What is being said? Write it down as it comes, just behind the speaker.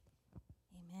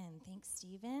Thanks,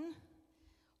 Stephen.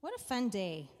 What a fun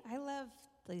day. I love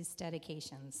these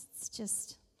dedications. It's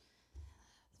just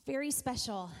very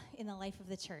special in the life of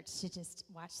the church to just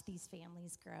watch these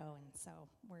families grow, and so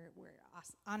we're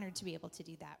honored to be able to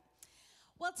do that.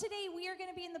 Well, today we are going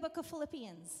to be in the book of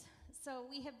Philippians. So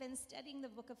we have been studying the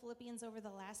book of Philippians over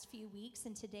the last few weeks,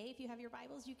 and today, if you have your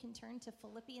Bibles, you can turn to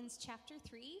Philippians chapter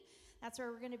 3. That's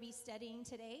where we're going to be studying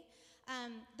today.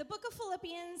 The book of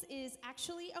Philippians is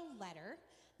actually a letter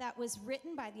that was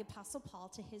written by the Apostle Paul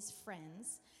to his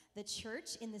friends, the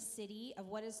church in the city of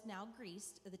what is now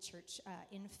Greece, the church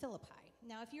in Philippi.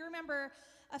 Now, if you remember,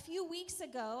 a few weeks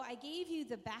ago, I gave you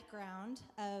the background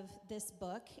of this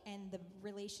book and the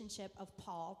relationship of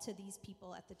Paul to these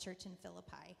people at the church in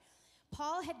Philippi.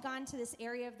 Paul had gone to this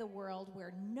area of the world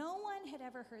where no one had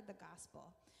ever heard the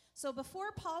gospel. So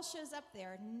before Paul shows up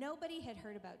there, nobody had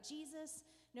heard about Jesus.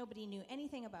 Nobody knew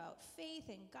anything about faith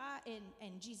in God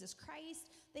and Jesus Christ.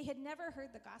 They had never heard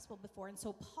the gospel before. And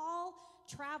so Paul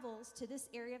travels to this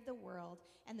area of the world,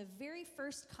 and the very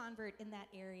first convert in that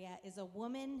area is a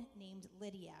woman named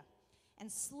Lydia. And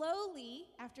slowly,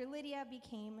 after Lydia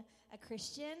became a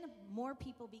Christian, more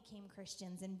people became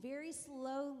Christians. And very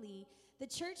slowly, the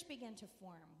church began to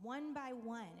form, one by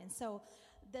one. And so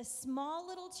the small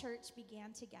little church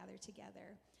began to gather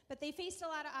together. But they faced a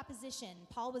lot of opposition.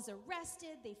 Paul was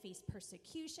arrested. They faced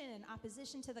persecution and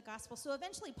opposition to the gospel. So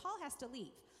eventually, Paul has to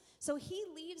leave. So he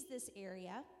leaves this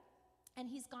area, and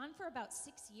he's gone for about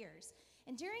 6 years.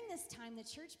 And during this time, the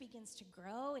church begins to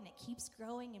grow, and it keeps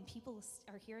growing, and people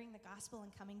are hearing the gospel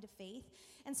and coming to faith.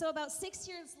 And so about 6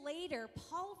 years later,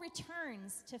 Paul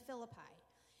returns to Philippi.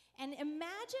 And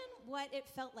imagine what it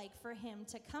felt like for him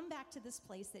to come back to this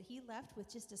place that he left with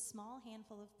just a small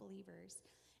handful of believers,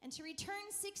 and to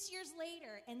return 6 years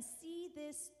later and see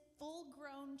this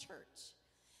full-grown church,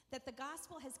 that the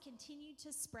gospel has continued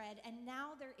to spread, and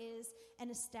now there is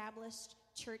an established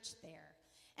church there.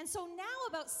 And so now,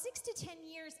 about 6 to 10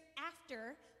 years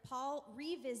after Paul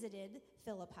revisited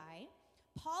Philippi,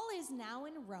 Paul is now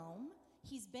in Rome.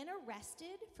 He's been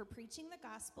arrested for preaching the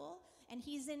gospel, and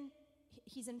he's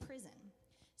in prison.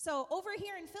 So over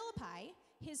here in Philippi,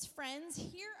 his friends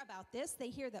hear about this. They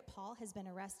hear that Paul has been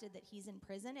arrested, that he's in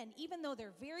prison, and even though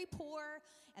they're very poor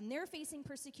and they're facing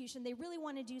persecution, they really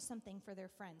want to do something for their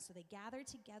friends. So they gather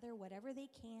together whatever they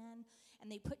can,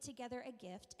 and they put together a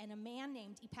gift, and a man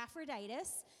named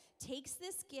Epaphroditus takes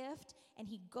this gift, and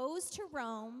he goes to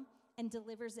Rome and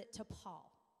delivers it to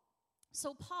Paul.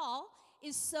 So Paul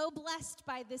is so blessed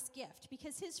by this gift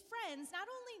because his friends, not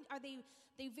only are they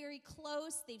very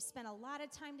close, they've spent a lot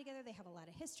of time together, they have a lot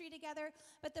of history together,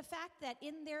 but the fact that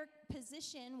in their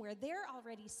position where they're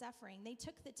already suffering, they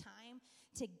took the time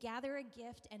to gather a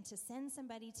gift and to send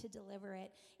somebody to deliver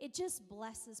it, it just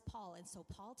blesses Paul. And so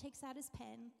Paul takes out his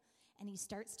pen and he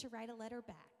starts to write a letter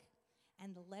back.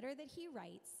 And the letter that he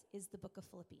writes is the book of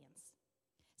Philippians.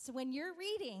 So when you're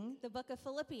reading the book of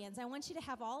Philippians, I want you to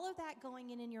have all of that going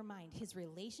in your mind. His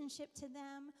relationship to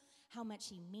them, how much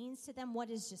he means to them, what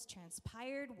has just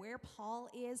transpired, where Paul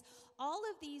is. All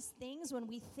of these things, when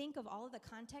we think of all of the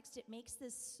context, it makes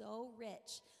this so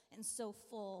rich and so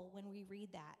full when we read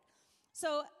that.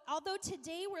 So although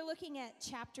today we're looking at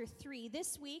chapter 3,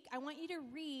 this week I want you to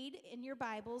read in your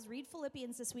Bibles, read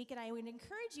Philippians this week, and I would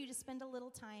encourage you to spend a little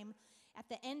time at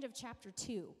the end of chapter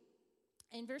 2.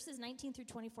 In verses 19 through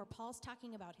 24, Paul's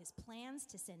talking about his plans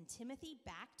to send Timothy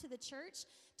back to the church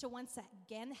to once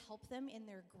again help them in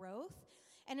their growth.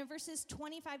 And in verses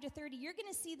 25 to 30, you're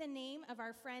going to see the name of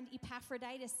our friend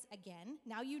Epaphroditus again.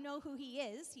 Now you know who he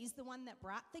is. He's the one that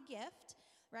brought the gift,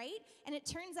 right? And it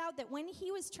turns out that when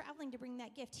he was traveling to bring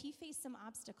that gift, he faced some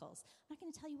obstacles. I'm not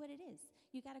going to tell you what it is.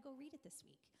 You got to go read it this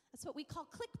week. That's what we call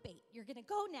clickbait. You're going to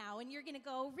go now, and you're going to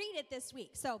go read it this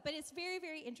week. But it's very,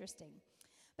 very interesting.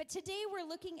 But today we're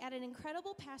looking at an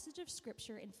incredible passage of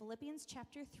Scripture in Philippians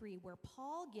chapter 3 where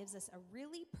Paul gives us a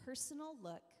really personal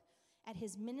look at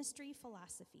his ministry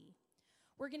philosophy.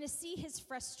 We're going to see his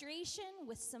frustration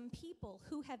with some people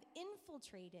who have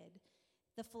infiltrated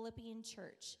the Philippian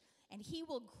church, and he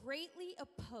will greatly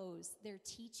oppose their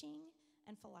teaching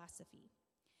and philosophy.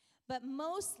 But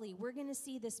mostly, we're going to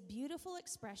see this beautiful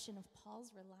expression of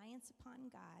Paul's reliance upon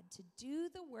God to do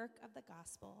the work of the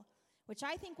gospel, which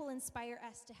I think will inspire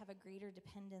us to have a greater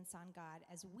dependence on God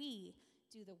as we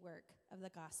do the work of the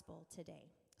gospel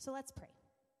today. So let's pray.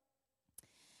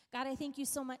 God, I thank you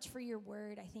so much for your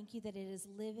word. I thank you that it is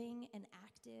living and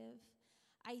active.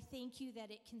 I thank you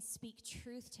that it can speak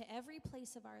truth to every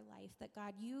place of our life, that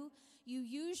God, you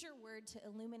use your word to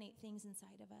illuminate things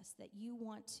inside of us, that you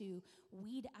want to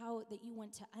weed out, that you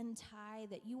want to untie,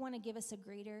 that you want to give us a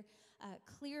greater,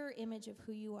 clearer image of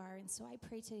who you are. And so I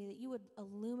pray today that you would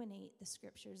illuminate the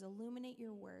scriptures, illuminate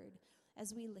your word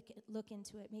as we look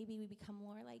into it. Maybe we become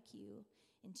more like you.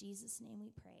 In Jesus' name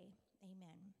we pray.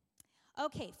 Amen.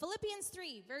 Okay, Philippians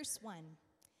 3, verse 1.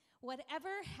 Whatever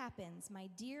happens, my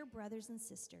dear brothers and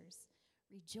sisters,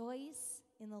 rejoice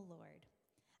in the Lord.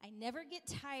 I never get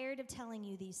tired of telling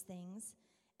you these things,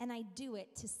 and I do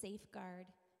it to safeguard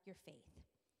your faith.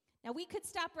 Now, we could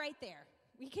stop right there.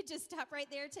 We could just stop right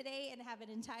there today and have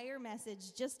an entire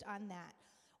message just on that.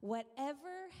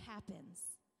 Whatever happens,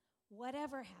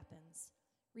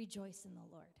 rejoice in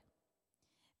the Lord.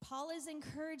 Paul is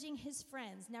encouraging his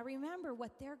friends. Now remember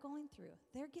what they're going through.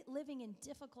 They're living in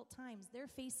difficult times. They're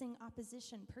facing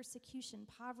opposition, persecution,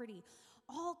 poverty,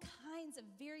 all kinds of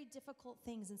very difficult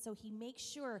things. And so he makes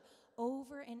sure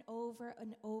over and over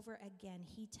and over again,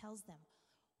 he tells them,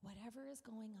 whatever is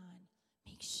going on,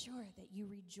 make sure that you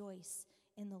rejoice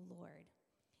in the Lord.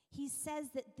 He says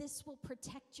that this will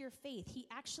protect your faith. He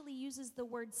actually uses the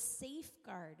word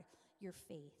safeguard your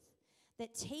faith.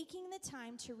 That taking the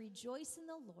time to rejoice in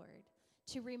the Lord,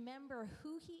 to remember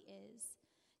who he is,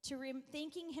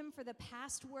 thanking him for the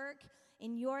past work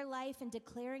in your life and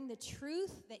declaring the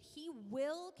truth that he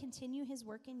will continue his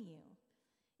work in you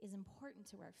is important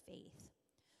to our faith.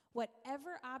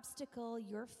 Whatever obstacle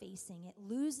you're facing, it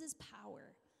loses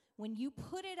power when you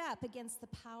put it up against the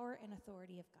power and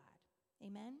authority of God.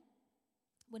 Amen?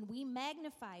 When we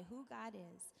magnify who God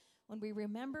is, when we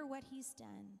remember what he's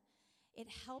done, it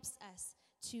helps us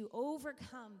to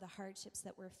overcome the hardships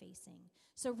that we're facing.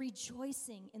 So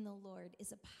rejoicing in the Lord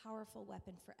is a powerful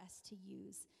weapon for us to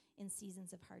use in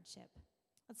seasons of hardship.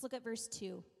 Let's look at verse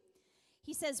 2.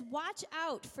 He says, watch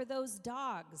out for those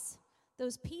dogs,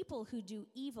 those people who do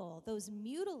evil, those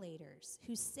mutilators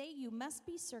who say you must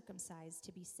be circumcised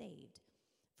to be saved.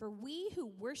 For we who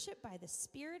worship by the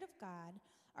Spirit of God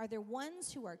are the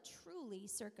ones who are truly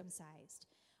circumcised.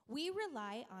 We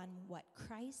rely on what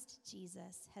Christ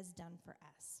Jesus has done for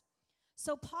us.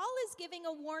 So Paul is giving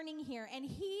a warning here, and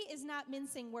he is not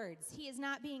mincing words. He is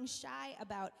not being shy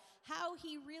about how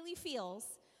he really feels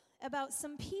about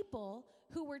some people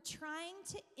who were trying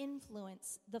to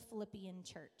influence the Philippian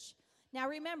church. Now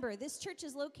remember, this church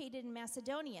is located in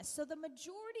Macedonia, so the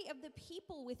majority of the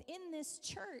people within this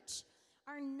church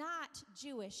are not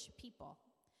Jewish people.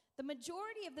 The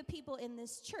majority of the people in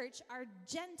this church are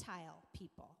Gentile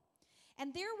people.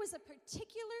 And there was a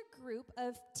particular group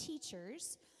of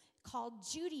teachers called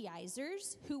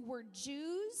Judaizers who were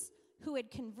Jews who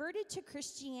had converted to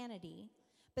Christianity,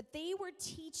 but they were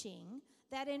teaching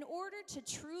that in order to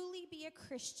truly be a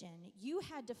Christian, you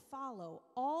had to follow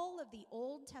all of the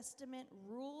Old Testament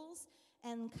rules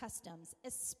and customs,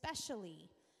 especially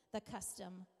the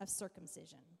custom of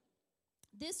circumcision.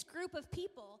 This group of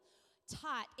people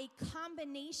taught a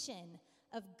combination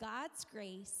of God's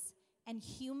grace and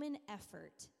human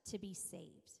effort to be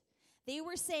saved. They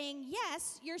were saying,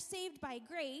 yes, you're saved by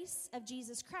grace of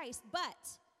Jesus Christ, but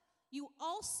you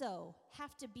also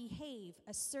have to behave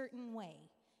a certain way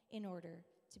in order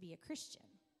to be a Christian.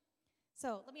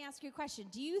 So let me ask you a question.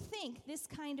 Do you think this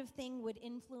kind of thing would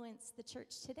influence the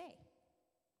church today?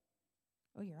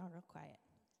 Oh, you're all real quiet.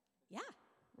 Yeah,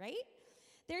 right?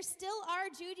 There still are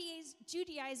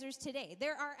Judaizers today.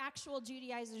 There are actual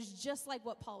Judaizers just like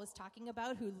what Paul was talking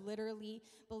about who literally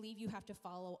believe you have to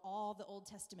follow all the Old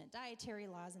Testament dietary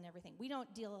laws and everything. We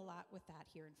don't deal a lot with that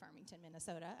here in Farmington,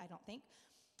 Minnesota, I don't think.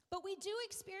 But we do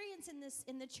experience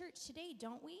in the church today,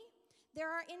 don't we? There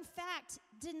are, in fact,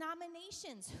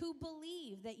 denominations who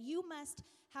believe that you must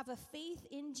have a faith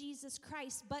in Jesus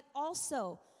Christ, but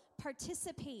also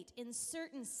participate in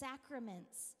certain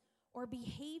sacraments or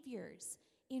behaviors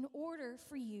in order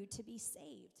for you to be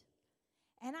saved.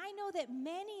 And I know that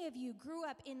many of you grew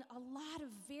up in a lot of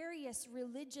various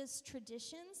religious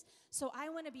traditions, so I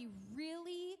want to be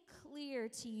really clear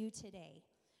to you today.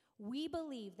 We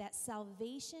believe that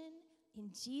salvation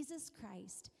in Jesus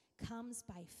Christ comes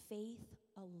by faith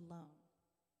alone.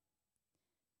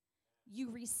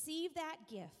 You receive that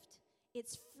gift.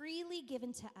 It's freely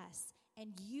given to us,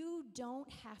 and you don't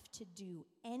have to do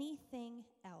anything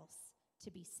else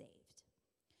to be saved.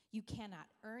 You cannot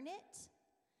earn it.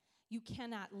 You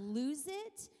cannot lose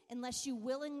it unless you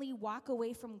willingly walk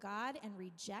away from God and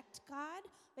reject God,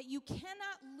 but you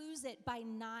cannot lose it by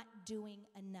not doing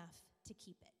enough to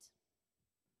keep it.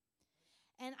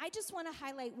 And I just want to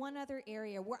highlight one other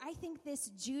area where I think this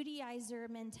Judaizer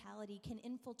mentality can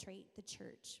infiltrate the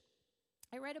church.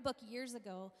 I read a book years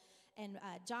ago, and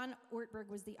John Ortberg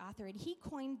was the author, and he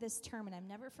coined this term, and I've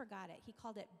never forgot it. He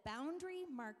called it boundary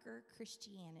marker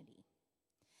Christianity.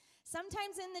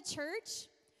 Sometimes in the church,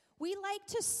 we like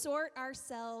to sort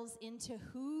ourselves into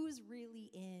who's really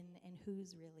in and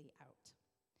who's really out.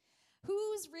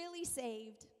 Who's really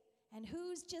saved and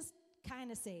who's just kind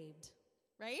of saved,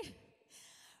 right?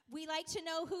 We like to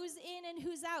know who's in and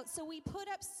who's out, so we put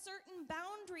up certain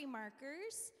boundary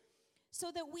markers so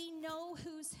that we know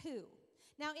who's who.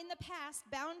 Now, in the past,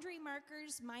 boundary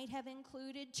markers might have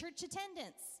included church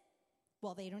attendance.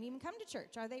 Well, they don't even come to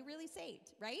church. Are they really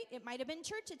saved, right? It might have been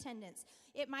church attendance.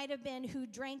 It might have been who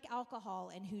drank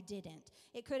alcohol and who didn't.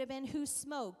 It could have been who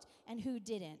smoked and who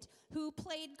didn't, who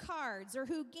played cards or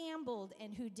who gambled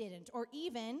and who didn't, or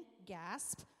even,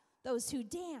 gasp, those who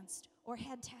danced or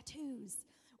had tattoos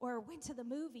or went to the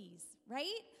movies, right?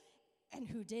 And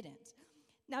who didn't.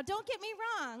 Now, don't get me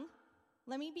wrong.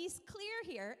 Let me be clear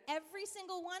here. Every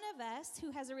single one of us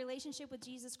who has a relationship with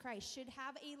Jesus Christ should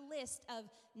have a list of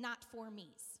not for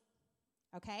me's,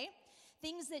 okay?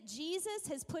 Things that Jesus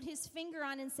has put his finger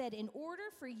on and said, in order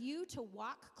for you to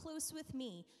walk close with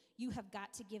me, you have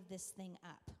got to give this thing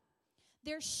up.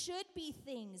 There should be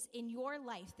things in your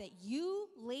life that you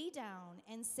lay down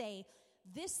and say,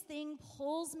 this thing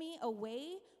pulls me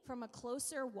away from a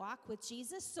closer walk with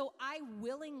Jesus, so I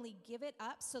willingly give it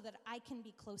up so that I can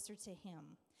be closer to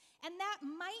him. And that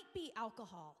might be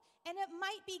alcohol, and it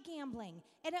might be gambling,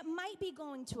 and it might be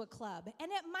going to a club,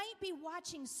 and it might be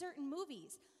watching certain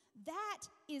movies. That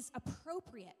is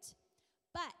appropriate.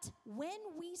 But when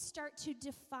we start to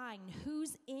define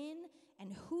who's in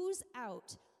and who's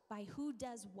out by who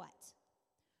does what,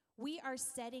 we are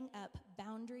setting up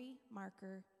boundary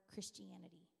marker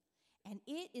Christianity. And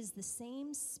it is the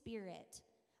same spirit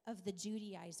of the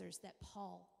Judaizers that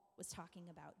Paul was talking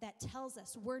about that tells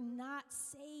us we're not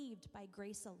saved by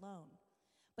grace alone,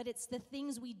 but it's the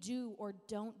things we do or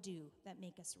don't do that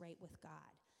make us right with God,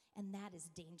 and that is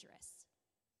dangerous.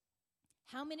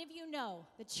 How many of you know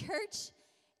the church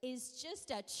is just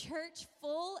a church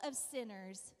full of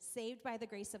sinners saved by the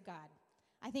grace of God?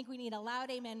 I think we need a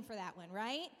loud amen for that one,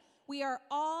 right? We are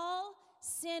all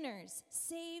sinners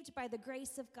saved by the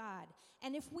grace of God.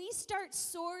 And if we start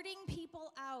sorting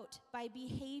people out by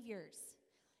behaviors,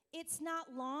 it's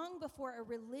not long before a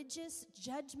religious,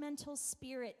 judgmental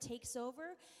spirit takes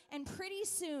over, and pretty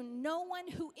soon, no one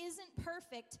who isn't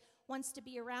perfect wants to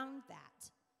be around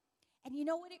that. And you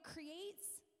know what it creates?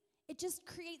 It just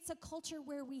creates a culture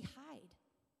where we hide,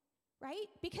 right?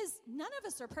 Because none of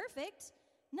us are perfect.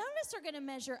 None of us are going to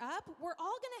measure up. We're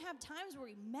all going to have times where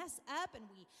we mess up and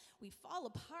we fall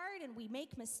apart and we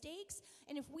make mistakes.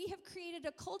 And if we have created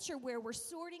a culture where we're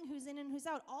sorting who's in and who's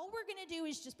out, all we're going to do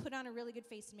is just put on a really good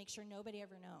face and make sure nobody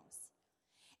ever knows.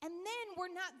 And then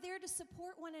we're not there to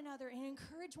support one another and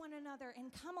encourage one another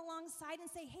and come alongside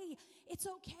and say, hey, it's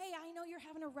okay. I know you're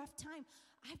having a rough time.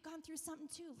 I've gone through something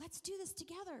too. Let's do this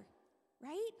together,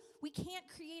 right? We can't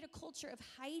create a culture of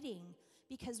hiding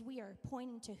because we are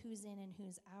pointing to who's in and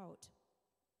who's out.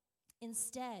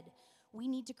 Instead, we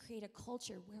need to create a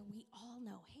culture where we all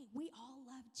know, hey, we all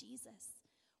love Jesus.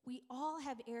 We all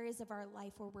have areas of our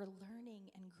life where we're learning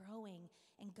and growing,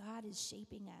 and God is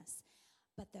shaping us,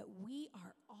 but that we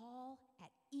are all at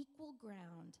equal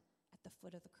ground at the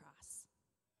foot of the cross.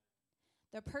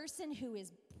 The person who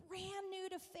is brand new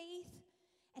to faith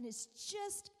and is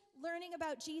just learning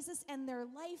about Jesus and their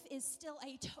life is still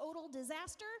a total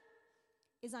disaster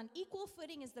is on equal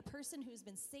footing as the person who's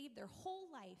been saved their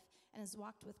whole life and has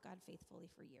walked with God faithfully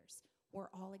for years. We're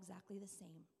all exactly the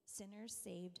same, sinners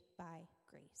saved by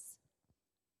grace.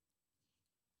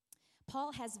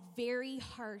 Paul has very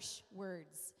harsh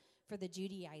words for the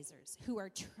Judaizers who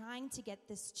are trying to get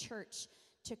this church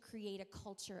to create a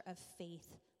culture of faith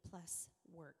plus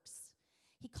works.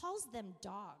 He calls them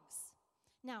dogs.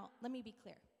 Now, let me be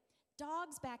clear.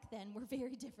 Dogs back then were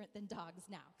very different than dogs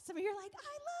now. Some of you are like,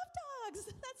 I love dogs.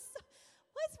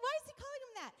 Why is he calling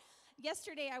them that?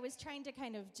 Yesterday, I was trying to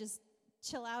kind of just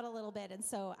chill out a little bit, and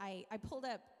so I pulled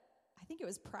up, I think it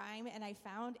was Prime, and I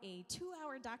found a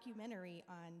 2-hour documentary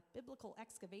on biblical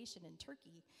excavation in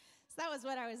Turkey. So that was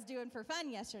what I was doing for fun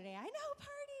yesterday. I know,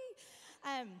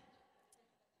 party!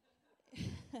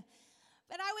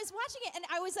 But I was watching it, and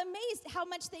I was amazed how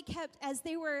much they kept, as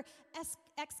they were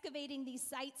excavating these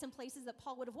sites and places that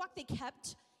Paul would have walked, they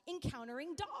kept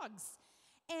encountering dogs.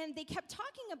 And they kept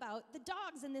talking about the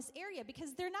dogs in this area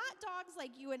because they're not dogs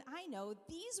like you and I know.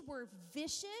 These were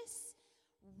vicious,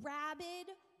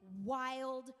 rabid,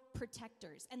 wild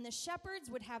protectors. And the shepherds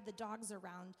would have the dogs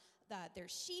around their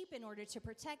sheep in order to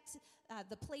protect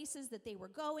the places that they were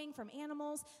going from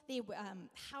animals.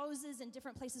 Houses and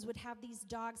different places would have these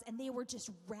dogs, and they were just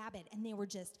rabid, and they were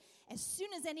just, as soon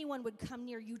as anyone would come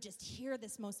near, you just hear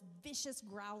this most vicious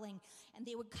growling, and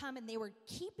they would come, and they were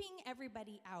keeping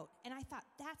everybody out. And I thought,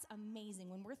 that's amazing.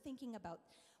 When we're thinking about,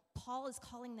 Paul is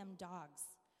calling them dogs.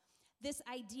 This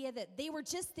idea that they were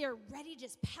just there ready to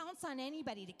just pounce on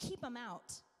anybody to keep them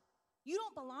out. You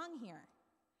don't belong here,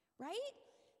 right?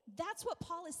 That's what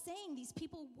Paul is saying these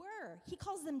people were. He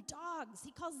calls them dogs.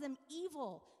 He calls them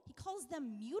evil. He calls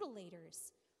them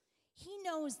mutilators. He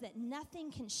knows that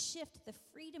nothing can shift the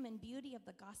freedom and beauty of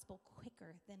the gospel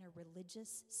quicker than a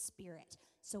religious spirit.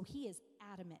 So he is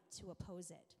adamant to oppose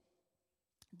it.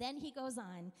 Then he goes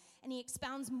on and he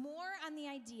expounds more on the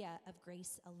idea of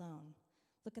grace alone.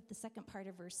 Look at the second part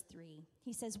of verse 3.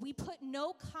 He says, "We put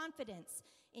no confidence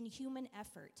in human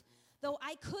effort, though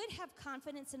I could have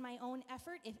confidence in my own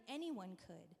effort if anyone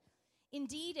could.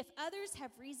 Indeed, if others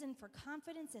have reason for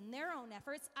confidence in their own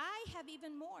efforts, I have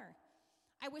even more.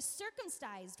 I was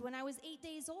circumcised when I was 8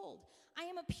 days old. I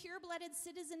am a pure-blooded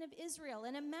citizen of Israel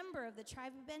and a member of the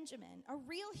tribe of Benjamin, a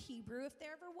real Hebrew if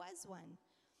there ever was one.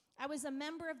 I was a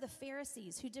member of the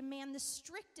Pharisees who demand the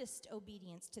strictest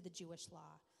obedience to the Jewish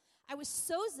law. I was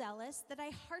so zealous that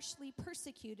I harshly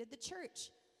persecuted the church.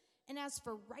 And as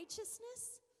for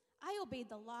righteousness, I obeyed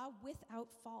the law without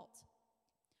fault."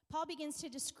 Paul begins to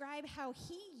describe how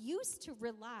he used to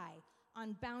rely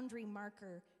on boundary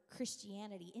marker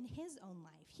Christianity in his own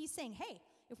life. He's saying, hey,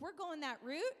 if we're going that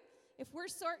route, if we're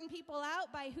sorting people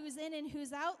out by who's in and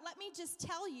who's out, let me just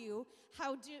tell you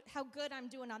how good I'm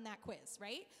doing on that quiz,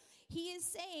 right? He is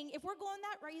saying, if we're going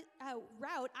that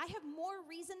route, I have more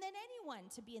reason than anyone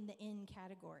to be in the in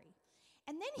category.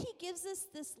 And then he gives us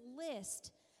this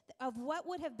list of what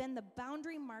would have been the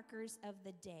boundary markers of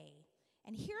the day.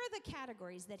 And here are the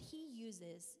categories that he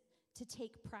uses to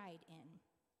take pride in.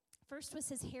 First was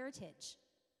his heritage.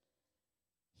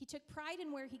 He took pride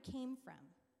in where he came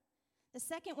from. The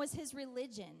second was his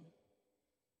religion.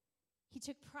 He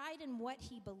took pride in what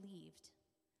he believed.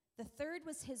 The third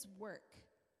was his work.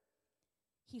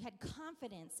 He had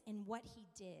confidence in what he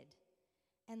did.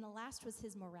 And the last was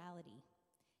his morality.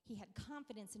 He had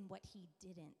confidence in what he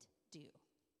didn't do.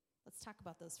 Let's talk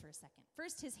about those for a second.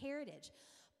 First, his heritage.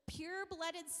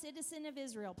 Pure-blooded citizen of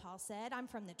Israel, Paul said. I'm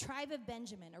from the tribe of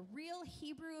Benjamin, a real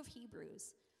Hebrew of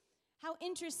Hebrews. How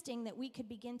interesting that we could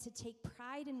begin to take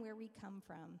pride in where we come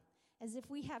from, as if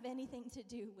we have anything to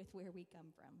do with where we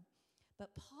come from.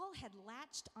 But Paul had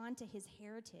latched onto his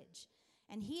heritage,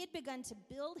 and he had begun to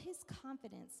build his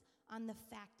confidence on the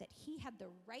fact that he had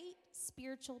the right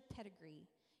spiritual pedigree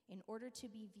in order to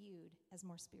be viewed as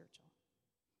more spiritual.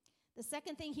 The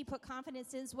second thing he put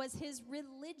confidence in was his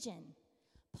religion.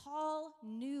 Paul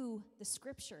knew the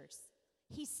scriptures.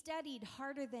 He studied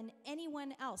harder than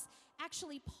anyone else.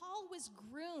 Actually, Paul was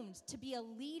groomed to be a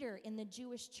leader in the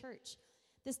Jewish church.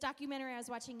 This documentary I was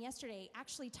watching yesterday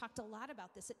actually talked a lot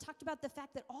about this. It talked about the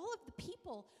fact that all of the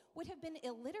people would have been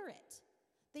illiterate.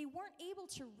 They weren't able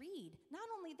to read. Not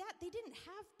only that, they didn't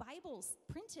have Bibles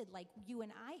printed like you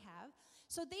and I have.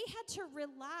 So they had to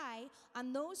rely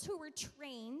on those who were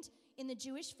trained in the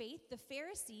Jewish faith, the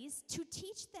Pharisees, to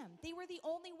teach them. They were the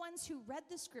only ones who read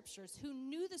the scriptures, who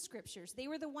knew the scriptures. They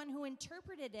were the one who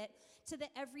interpreted it to the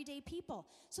everyday people.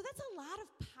 So that's a lot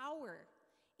of power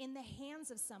in the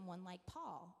hands of someone like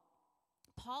Paul.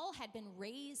 Paul had been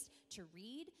raised to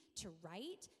read, to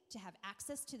write, to have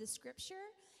access to the scripture.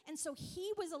 And so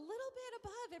he was a little bit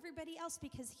above everybody else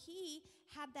because he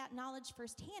had that knowledge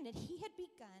firsthand, and he had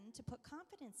begun to put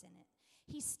confidence in it.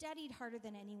 He studied harder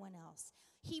than anyone else.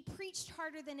 He preached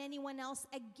harder than anyone else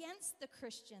against the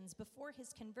Christians before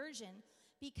his conversion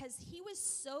because he was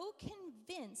so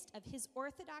convinced of his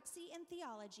orthodoxy and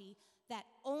theology that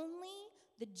only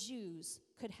the Jews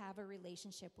could have a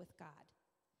relationship with God.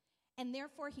 And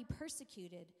therefore he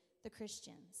persecuted the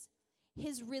Christians.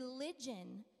 His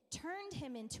religion turned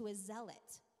him into a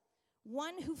zealot,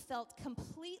 one who felt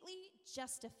completely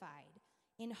justified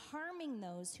in harming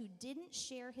those who didn't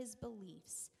share his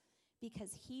beliefs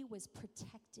because he was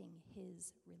protecting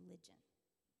his religion.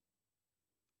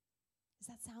 Does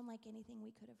that sound like anything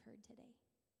we could have heard today?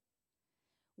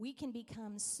 We can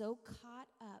become so caught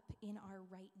up in our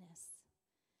rightness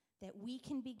that we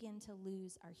can begin to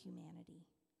lose our humanity.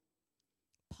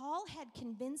 Paul had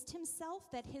convinced himself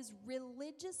that his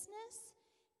religiousness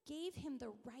gave him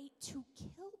the right to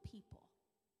kill people.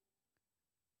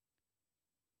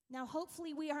 Now,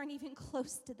 hopefully we aren't even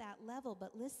close to that level,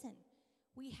 but listen,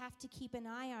 we have to keep an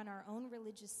eye on our own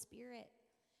religious spirit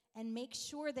and make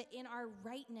sure that in our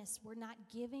rightness we're not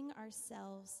giving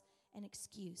ourselves an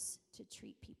excuse to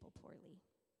treat people poorly.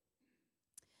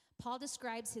 Paul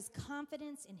describes his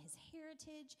confidence in his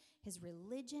heritage, his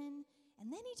religion,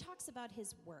 and then he talks about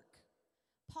his work.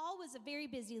 Paul was a very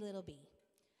busy little bee.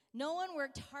 No one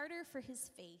worked harder for his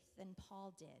faith than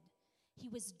Paul did. He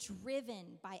was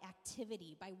driven by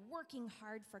activity, by working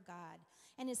hard for God,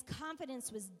 and his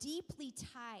confidence was deeply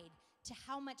tied to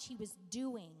how much he was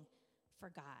doing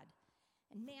for God.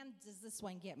 And man, does this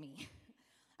one get me.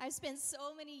 I've spent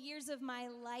so many years of my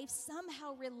life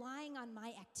somehow relying on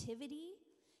my activity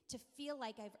to feel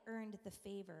like I've earned the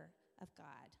favor of God.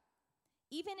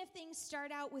 Even if things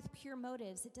start out with pure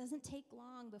motives, it doesn't take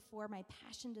long before my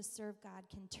passion to serve God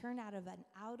can turn out of an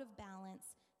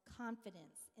out-of-balance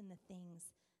confidence in the things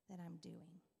that I'm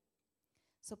doing.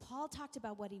 So Paul talked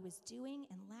about what he was doing,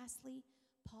 and lastly,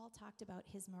 Paul talked about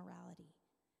his morality.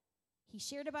 He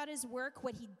shared about his work,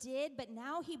 what he did, but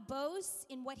now he boasts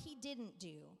in what he didn't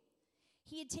do.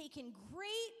 He had taken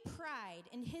great pride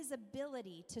in his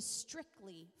ability to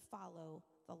strictly follow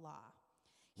the law.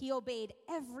 He obeyed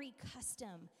every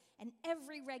custom and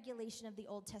every regulation of the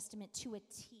Old Testament to a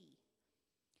T.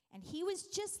 And he was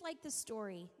just like the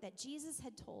story that Jesus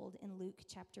had told in Luke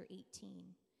chapter 18.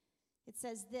 It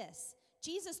says this: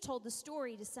 Jesus told the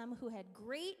story to some who had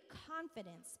great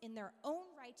confidence in their own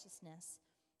righteousness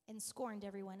and scorned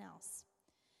everyone else.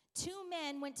 2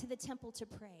 men went to the temple to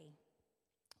pray.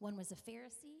 One was a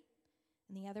Pharisee,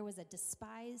 and the other was a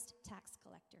despised tax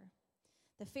collector.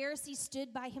 The Pharisee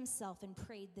stood by himself and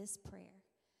prayed this prayer: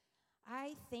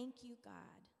 I thank you, God,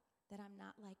 that I'm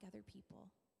not like other people,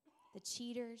 the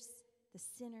cheaters, the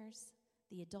sinners,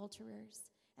 the adulterers,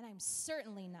 and I'm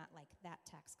certainly not like that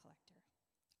tax collector.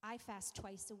 I fast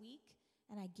twice a week,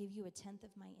 and I give you 1/10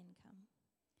 of my income.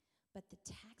 But the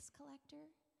tax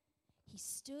collector, he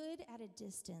stood at a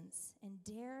distance and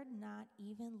dared not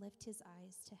even lift his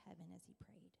eyes to heaven as he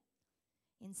prayed.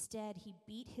 Instead, he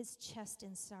beat his chest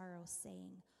in sorrow,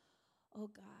 saying, "Oh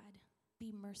God,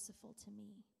 be merciful to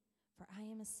me, for I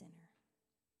am a sinner."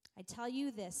 I tell you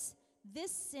this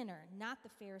sinner, not the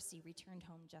Pharisee, returned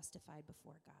home justified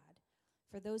before God.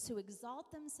 For those who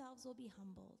exalt themselves will be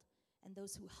humbled, and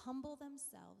those who humble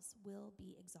themselves will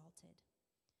be exalted.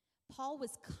 Paul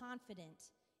was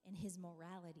confident in his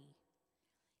morality.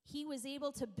 He was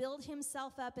able to build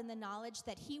himself up in the knowledge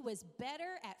that he was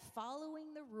better at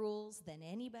following the rules than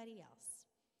anybody else.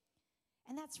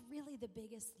 And that's really the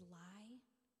biggest lie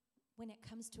when it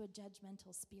comes to a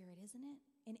judgmental spirit, isn't it?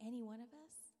 In any one of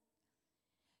us.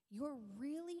 You're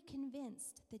really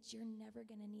convinced that you're never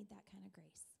going to need that kind of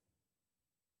grace.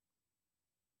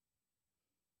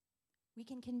 We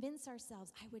can convince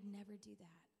ourselves, I would never do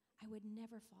that. I would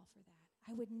never fall for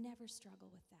that. I would never struggle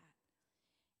with that.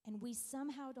 And we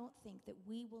somehow don't think that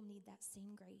we will need that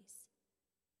same grace.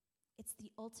 It's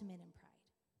the ultimate in pride.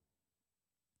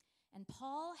 And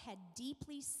Paul had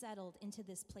deeply settled into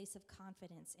this place of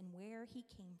confidence in where he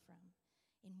came from,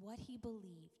 in what he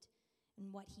believed,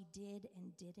 in what he did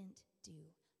and didn't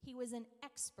do. He was an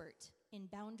expert in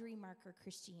boundary marker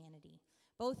Christianity,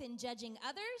 both in judging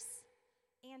others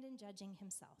and in judging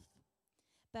himself.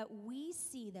 But we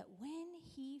see that when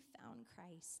he found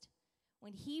Christ,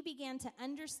 when he began to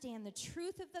understand the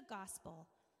truth of the gospel,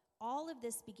 all of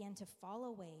this began to fall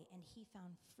away, and he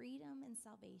found freedom and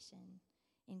salvation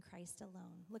in Christ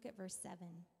alone. Look at verse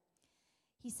 7.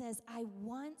 He says, I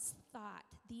once thought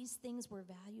these things were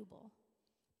valuable,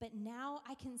 but now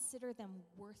I consider them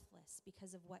worthless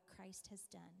because of what Christ has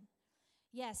done.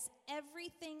 Yes,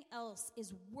 everything else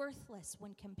is worthless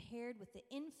when compared with the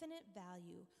infinite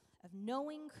value of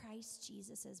knowing Christ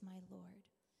Jesus as my Lord.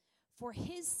 For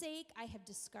his sake, I have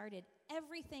discarded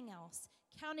everything else,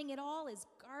 counting it all as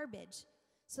garbage,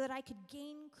 so that I could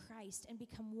gain Christ and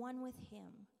become one with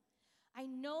him. I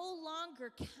no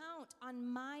longer count on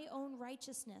my own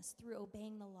righteousness through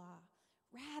obeying the law.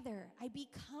 Rather, I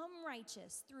become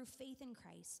righteous through faith in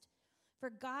Christ. For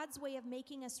God's way of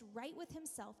making us right with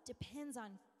himself depends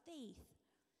on faith.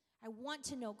 I want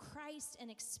to know Christ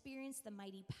and experience the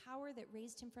mighty power that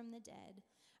raised him from the dead.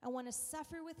 I want to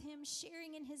suffer with him,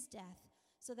 sharing in his death,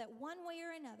 so that one way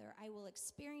or another I will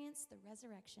experience the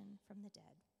resurrection from the dead.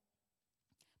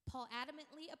 Paul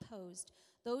adamantly opposed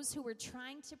those who were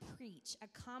trying to preach a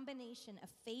combination of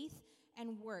faith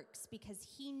and works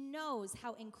because he knows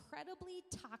how incredibly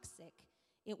toxic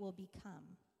it will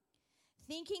become.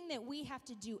 Thinking that we have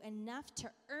to do enough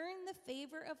to earn the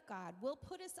favor of God will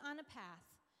put us on a path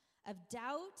of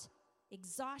doubt,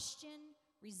 exhaustion,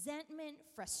 resentment,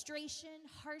 frustration,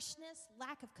 harshness,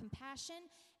 lack of compassion,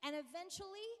 and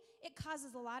eventually it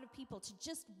causes a lot of people to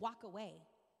just walk away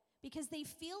because they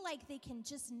feel like they can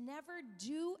just never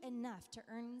do enough to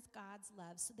earn God's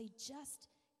love, so they just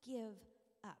give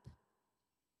up.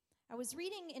 I was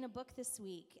reading in a book this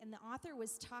week, and the author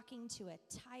was talking to a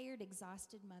tired,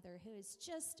 exhausted mother who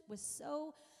was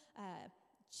so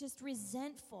just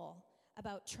resentful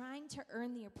about trying to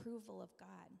earn the approval of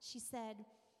God. She said,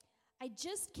 "I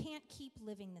just can't keep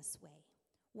living this way.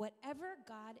 Whatever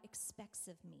God expects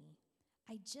of me,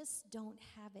 I just don't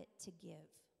have it to give."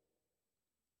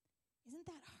 Isn't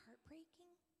that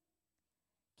heartbreaking?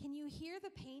 Can you hear the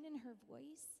pain in her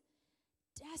voice?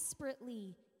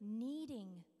 Desperately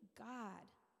needing God,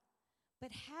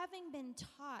 but having been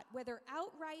taught, whether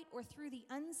outright or through the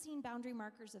unseen boundary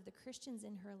markers of the Christians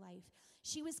in her life,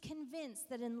 she was convinced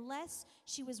that unless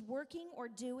she was working or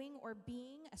doing or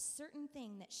being a certain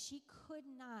thing, that she could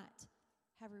not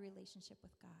have a relationship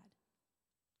with God.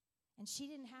 And she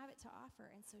didn't have it to offer,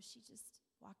 and so she just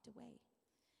walked away.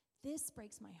 This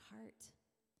breaks my heart.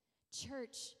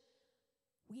 Church,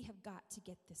 we have got to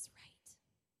get this right.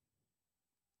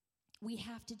 We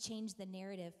have to change the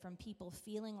narrative from people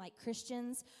feeling like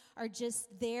Christians are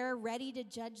just there, ready to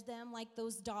judge them like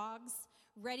those dogs,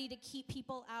 ready to keep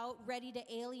people out, ready to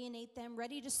alienate them,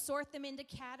 ready to sort them into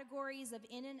categories of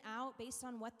in and out based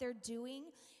on what they're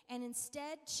doing, and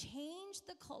instead change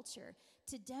the culture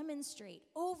to demonstrate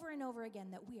over and over again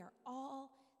that we are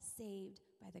all saved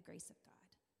by the grace of God.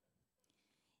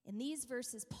 In these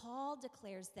verses, Paul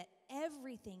declares that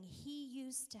everything he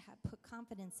used to have put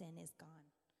confidence in is gone.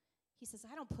 He says,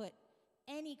 I don't put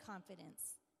any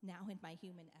confidence now in my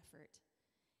human effort.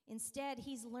 Instead,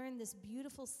 he's learned this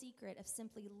beautiful secret of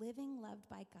simply living loved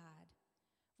by God,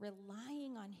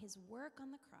 relying on his work on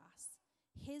the cross,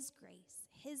 his grace,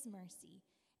 his mercy,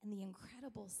 and the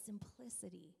incredible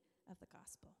simplicity of the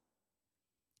gospel.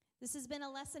 This has been a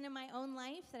lesson in my own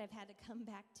life that I've had to come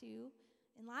back to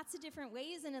in lots of different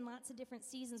ways and in lots of different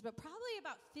seasons, but probably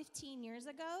about 15 years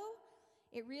ago,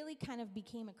 it really kind of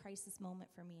became a crisis moment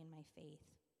for me in my faith.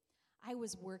 I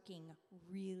was working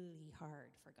really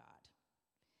hard for God.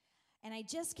 And I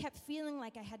just kept feeling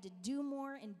like I had to do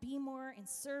more and be more and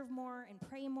serve more and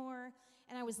pray more.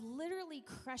 And I was literally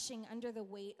crushing under the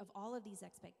weight of all of these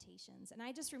expectations. And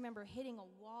I just remember hitting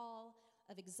a wall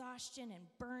of exhaustion and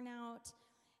burnout,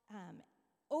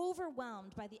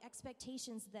 overwhelmed by the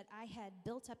expectations that I had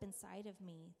built up inside of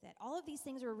me, that all of these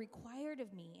things were required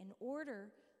of me in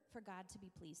order for God to be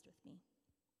pleased with me.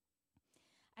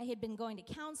 I had been going to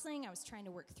counseling. I was trying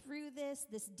to work through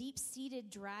this deep-seated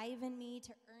drive in me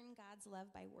to earn God's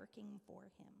love by working for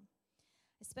him.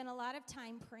 I spent a lot of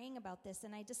time praying about this,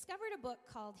 and I discovered a book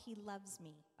called He Loves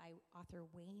Me by author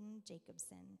Wayne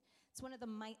Jacobson. It's one of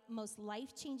the most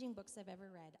life-changing books I've ever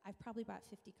read. I've probably bought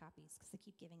 50 copies because I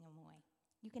keep giving them away.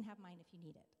 You can have mine if you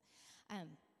need it.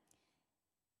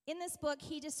 In this book,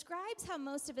 he describes how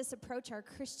most of us approach our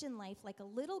Christian life like a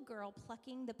little girl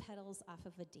plucking the petals off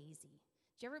of a daisy.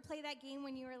 Did you ever play that game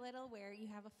when you were little where you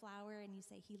have a flower and you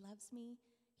say, he loves me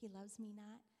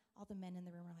not? All the men in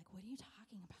the room are like, what are you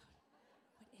talking about?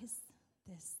 What is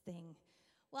this thing?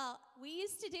 Well, we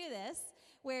used to do this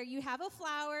where you have a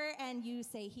flower and you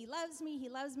say, he loves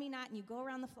me not, and you go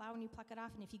around the flower and you pluck it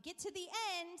off, and if you get to the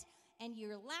end and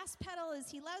your last petal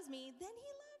is he loves me, then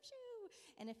he loves you.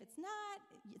 And if it's not,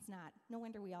 it's not. No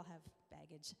wonder we all have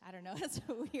baggage. I don't know. It's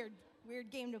a weird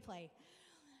game to play.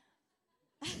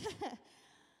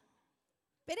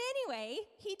 But anyway,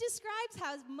 he describes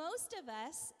how most of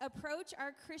us approach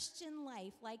our Christian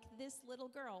life like this little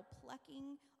girl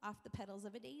plucking off the petals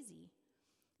of a daisy.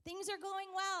 Things are going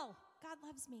well. God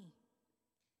loves me.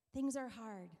 Things are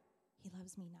hard. He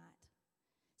loves me not.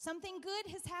 Something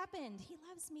good has happened. He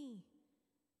loves me.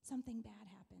 Something bad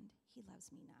happened. He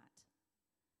loves me not.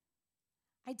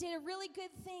 I did a really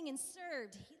good thing and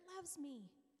served. He loves me.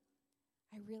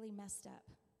 I really messed up.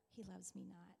 He loves me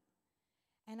not.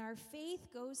 And our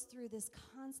faith goes through this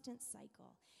constant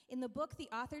cycle. In the book, the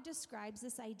author describes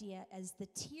this idea as the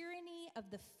tyranny of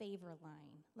the favor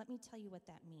line. Let me tell you what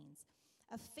that means.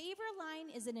 A favor line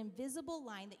is an invisible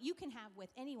line that you can have with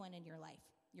anyone in your life.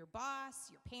 Your boss,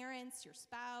 your parents, your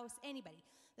spouse, anybody.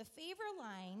 The favor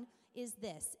line is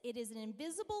this. It is an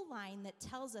invisible line that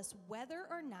tells us whether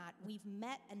or not we've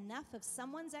met enough of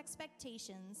someone's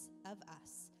expectations of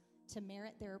us to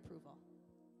merit their approval.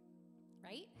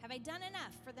 Right? Have I done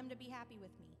enough for them to be happy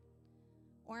with me?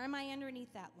 Or am I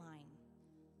underneath that line?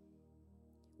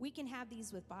 We can have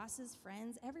these with bosses,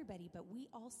 friends, everybody, but we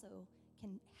also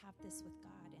can have this with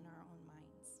God in our own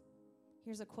minds.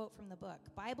 Here's a quote from the book.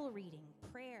 Bible reading,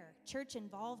 prayer, church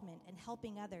involvement, and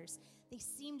helping others, they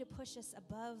seem to push us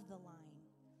above the line.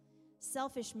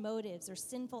 Selfish motives or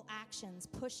sinful actions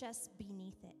push us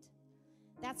beneath it.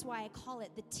 That's why I call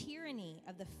it the tyranny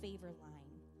of the favor line.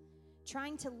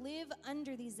 Trying to live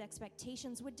under these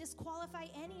expectations would disqualify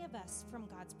any of us from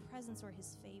God's presence or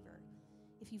his favor.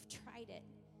 If you've tried it,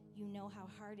 you know how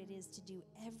hard it is to do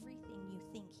everything you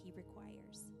think he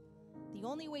requires. The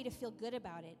only way to feel good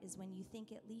about it is when you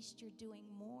think at least you're doing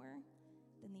more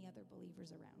than the other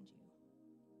believers around you.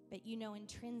 But you know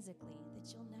intrinsically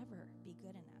that you'll never be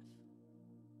good enough.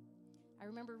 I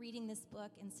remember reading this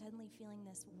book and suddenly feeling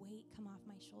this weight come off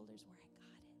my shoulders where I got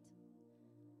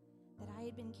it. That I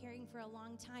had been carrying for a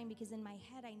long time, because in my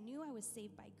head I knew I was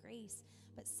saved by grace,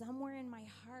 but somewhere in my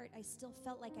heart I still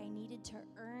felt like I needed to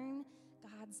earn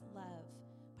God's love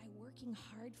by working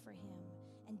hard for him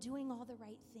and doing all the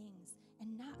right things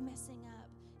and not messing up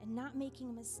and not making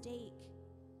a mistake.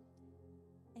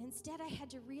 And instead I had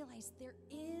to realize there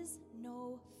is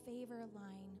no favor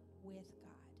line with God.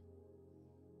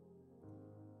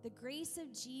 The grace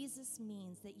of Jesus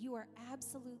means that you are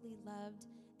absolutely loved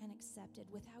and accepted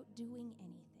without doing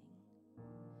anything.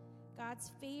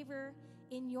 God's favor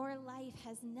in your life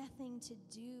has nothing to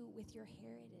do with your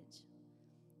heritage.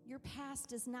 Your past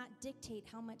does not dictate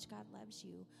how much God loves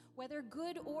you, whether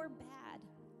good or bad.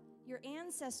 Your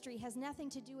ancestry has nothing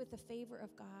to do with the favor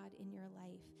of God in your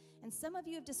life. And some of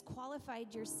you have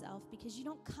disqualified yourself because you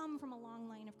don't come from a long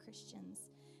line of Christians.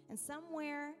 And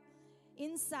somewhere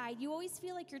inside, you always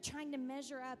feel like you're trying to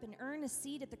measure up and earn a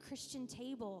seat at the Christian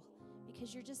table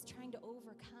because you're just trying to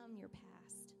overcome your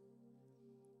past.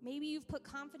 Maybe you've put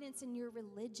confidence in your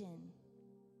religion.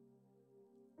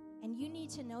 And you need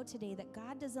to know today that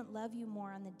God doesn't love you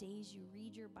more on the days you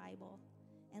read your Bible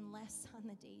and less on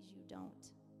the days you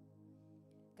don't.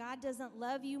 God doesn't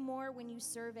love you more when you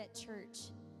serve at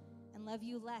church and love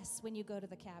you less when you go to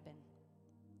the cabin.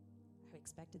 I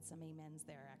expected some amens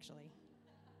there, actually.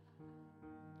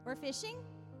 Or fishing?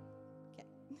 Okay.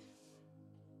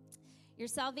 Your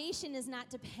salvation is not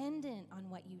dependent on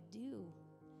what you do.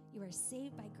 You are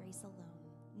saved by grace alone,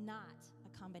 not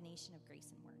a combination of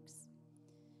grace and works.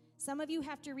 Some of you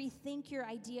have to rethink your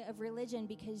idea of religion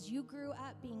because you grew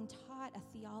up being taught a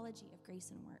theology of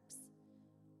grace and works.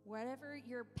 Whatever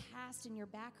your past and your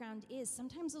background is,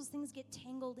 sometimes those things get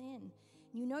tangled in.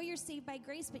 You know you're saved by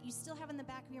grace, but you still have in the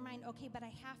back of your mind, okay, but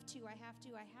I have to.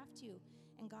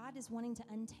 And God is wanting to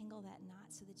untangle that knot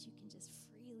so that you can just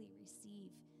freely receive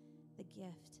the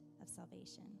gift of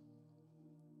salvation.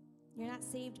 You're not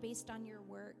saved based on your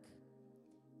work.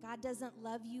 God doesn't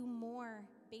love you more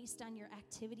based on your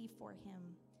activity for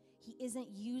him. He isn't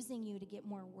using you to get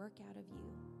more work out of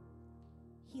you.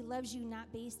 He loves you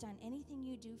not based on anything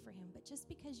you do for him, but just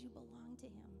because you belong to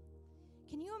him.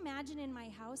 Can you imagine in my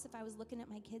house if I was looking at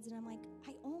my kids and I'm like,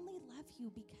 I only love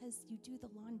you because you do the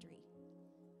laundry.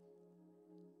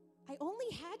 I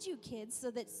only had you kids so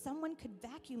that someone could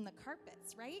vacuum the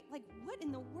carpets, right? Like, what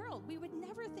in the world? We would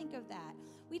never think of that.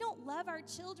 We don't love our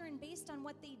children based on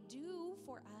what they do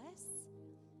for us.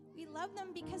 We love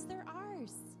them because they're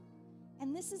ours.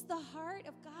 And this is the heart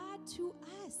of God to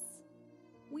us.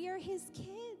 We are his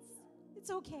kids. It's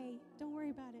okay. Don't worry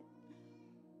about it.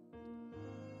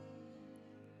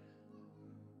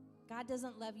 God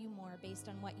doesn't love you more based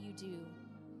on what you do.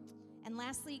 And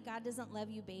lastly, God doesn't love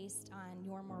you based on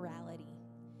your morality.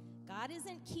 God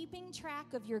isn't keeping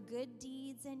track of your good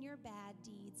deeds and your bad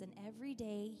deeds, and every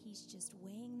day he's just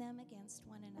weighing them against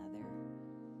one another,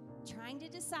 trying to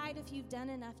decide if you've done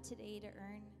enough today to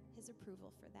earn his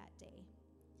approval for that day.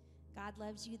 God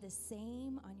loves you the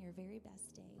same on your very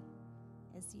best day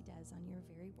as he does on your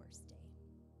very worst day.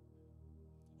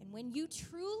 And when you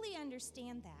truly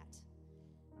understand that,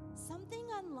 something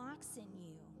unlocks in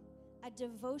you. A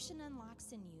devotion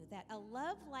unlocks in you that a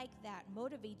love like that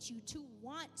motivates you to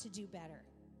want to do better,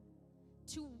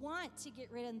 to want to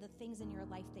get rid of the things in your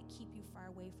life that keep you far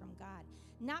away from God.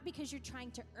 Not because you're trying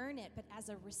to earn it, but as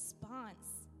a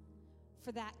response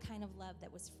for that kind of love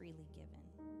that was freely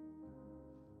given.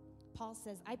 Paul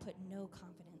says, I put no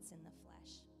confidence in the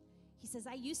flesh. He says,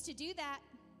 I used to do that,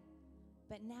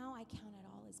 but now I count it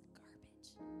all as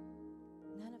garbage.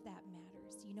 None of that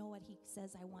matters. You know what he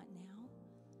says I want now?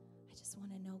 I just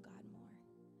want to know God more.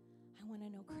 I want to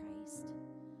know Christ.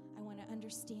 I want to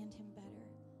understand him better.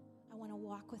 I want to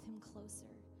walk with him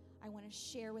closer. I want to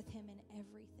share with him in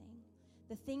everything.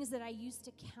 The things that I used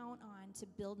to count on to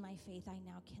build my faith, I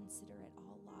now consider it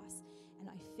all loss. And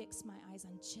I fix my eyes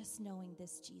on just knowing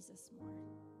this Jesus more.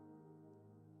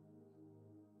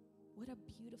 What a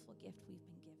beautiful gift we've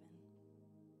been given.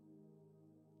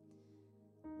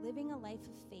 Living a life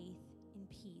of faith in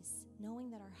peace,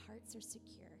 knowing that our hearts are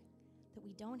secure, that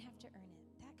we don't have to earn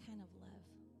it, that kind of love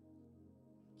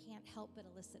can't help but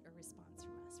elicit a response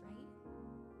from us, right?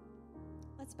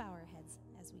 Let's bow our heads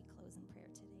as we close in prayer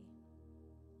today.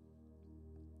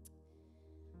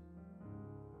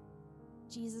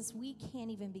 Jesus, we can't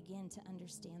even begin to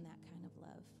understand that kind of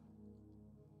love.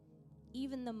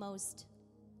 Even the most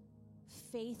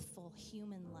faithful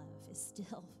human love is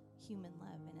still human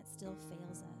love, and it still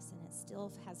fails us, and it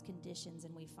still has conditions,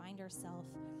 and we find ourselves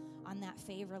on that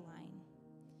favor line.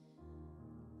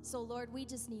 So, Lord, we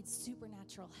just need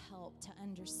supernatural help to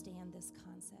understand this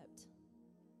concept,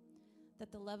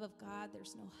 that the love of God,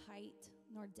 there's no height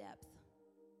nor depth.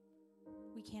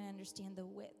 We can't understand the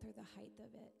width or the height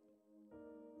of it.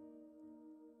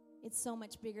 It's so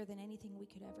much bigger than anything we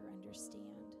could ever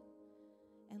understand.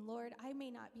 And Lord, I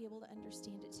may not be able to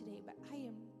understand it today, but I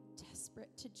am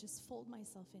desperate to just fold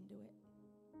myself into it.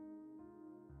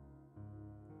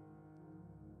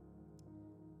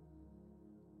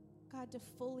 God, to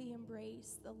fully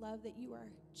embrace the love that you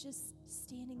are just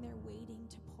standing there waiting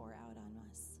to pour out on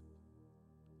us.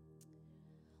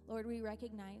 Lord, we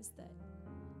recognize that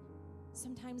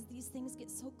sometimes these things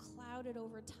get so clouded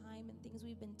over time, and things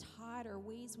we've been taught or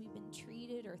ways we've been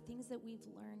treated or things that we've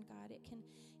learned, God,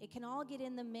 it can all get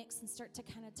in the mix and start to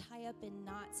kind of tie up in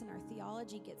knots, and our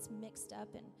theology gets mixed up,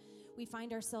 and we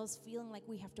find ourselves feeling like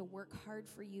we have to work hard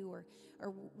for you, or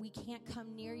we can't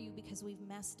come near you because we've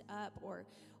messed up, or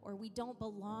we don't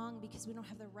belong because we don't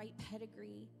have the right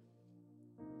pedigree.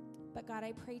 But God,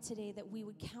 I pray today that we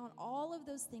would count all of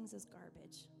those things as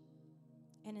garbage.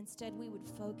 And instead, we would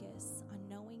focus on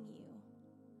knowing you,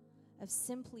 of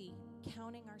simply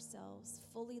counting ourselves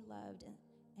fully loved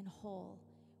and whole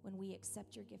when we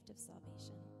accept your gift of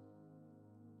salvation.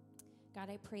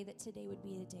 God, I pray that today would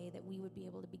be a day that we would be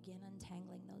able to begin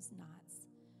untangling those knots,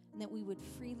 and that we would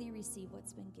freely receive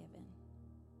what's been given.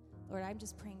 Lord, I'm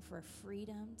just praying for a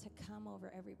freedom to come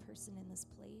over every person in this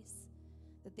place,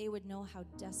 that they would know how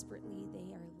desperately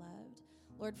they are loved.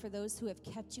 Lord, for those who have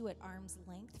kept you at arm's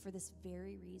length for this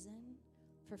very reason,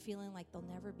 for feeling like they'll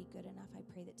never be good enough, I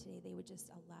pray that today they would just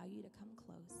allow you to come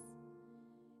close,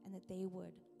 and that they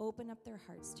would open up their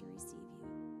hearts to receive you.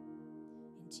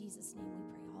 In Jesus' name we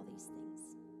pray all these things.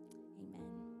 Amen.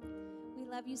 We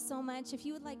love you so much. If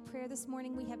you would like prayer this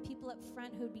morning, we have people up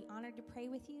front who would be honored to pray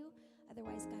with you.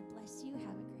 Otherwise, God bless you.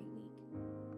 Have a great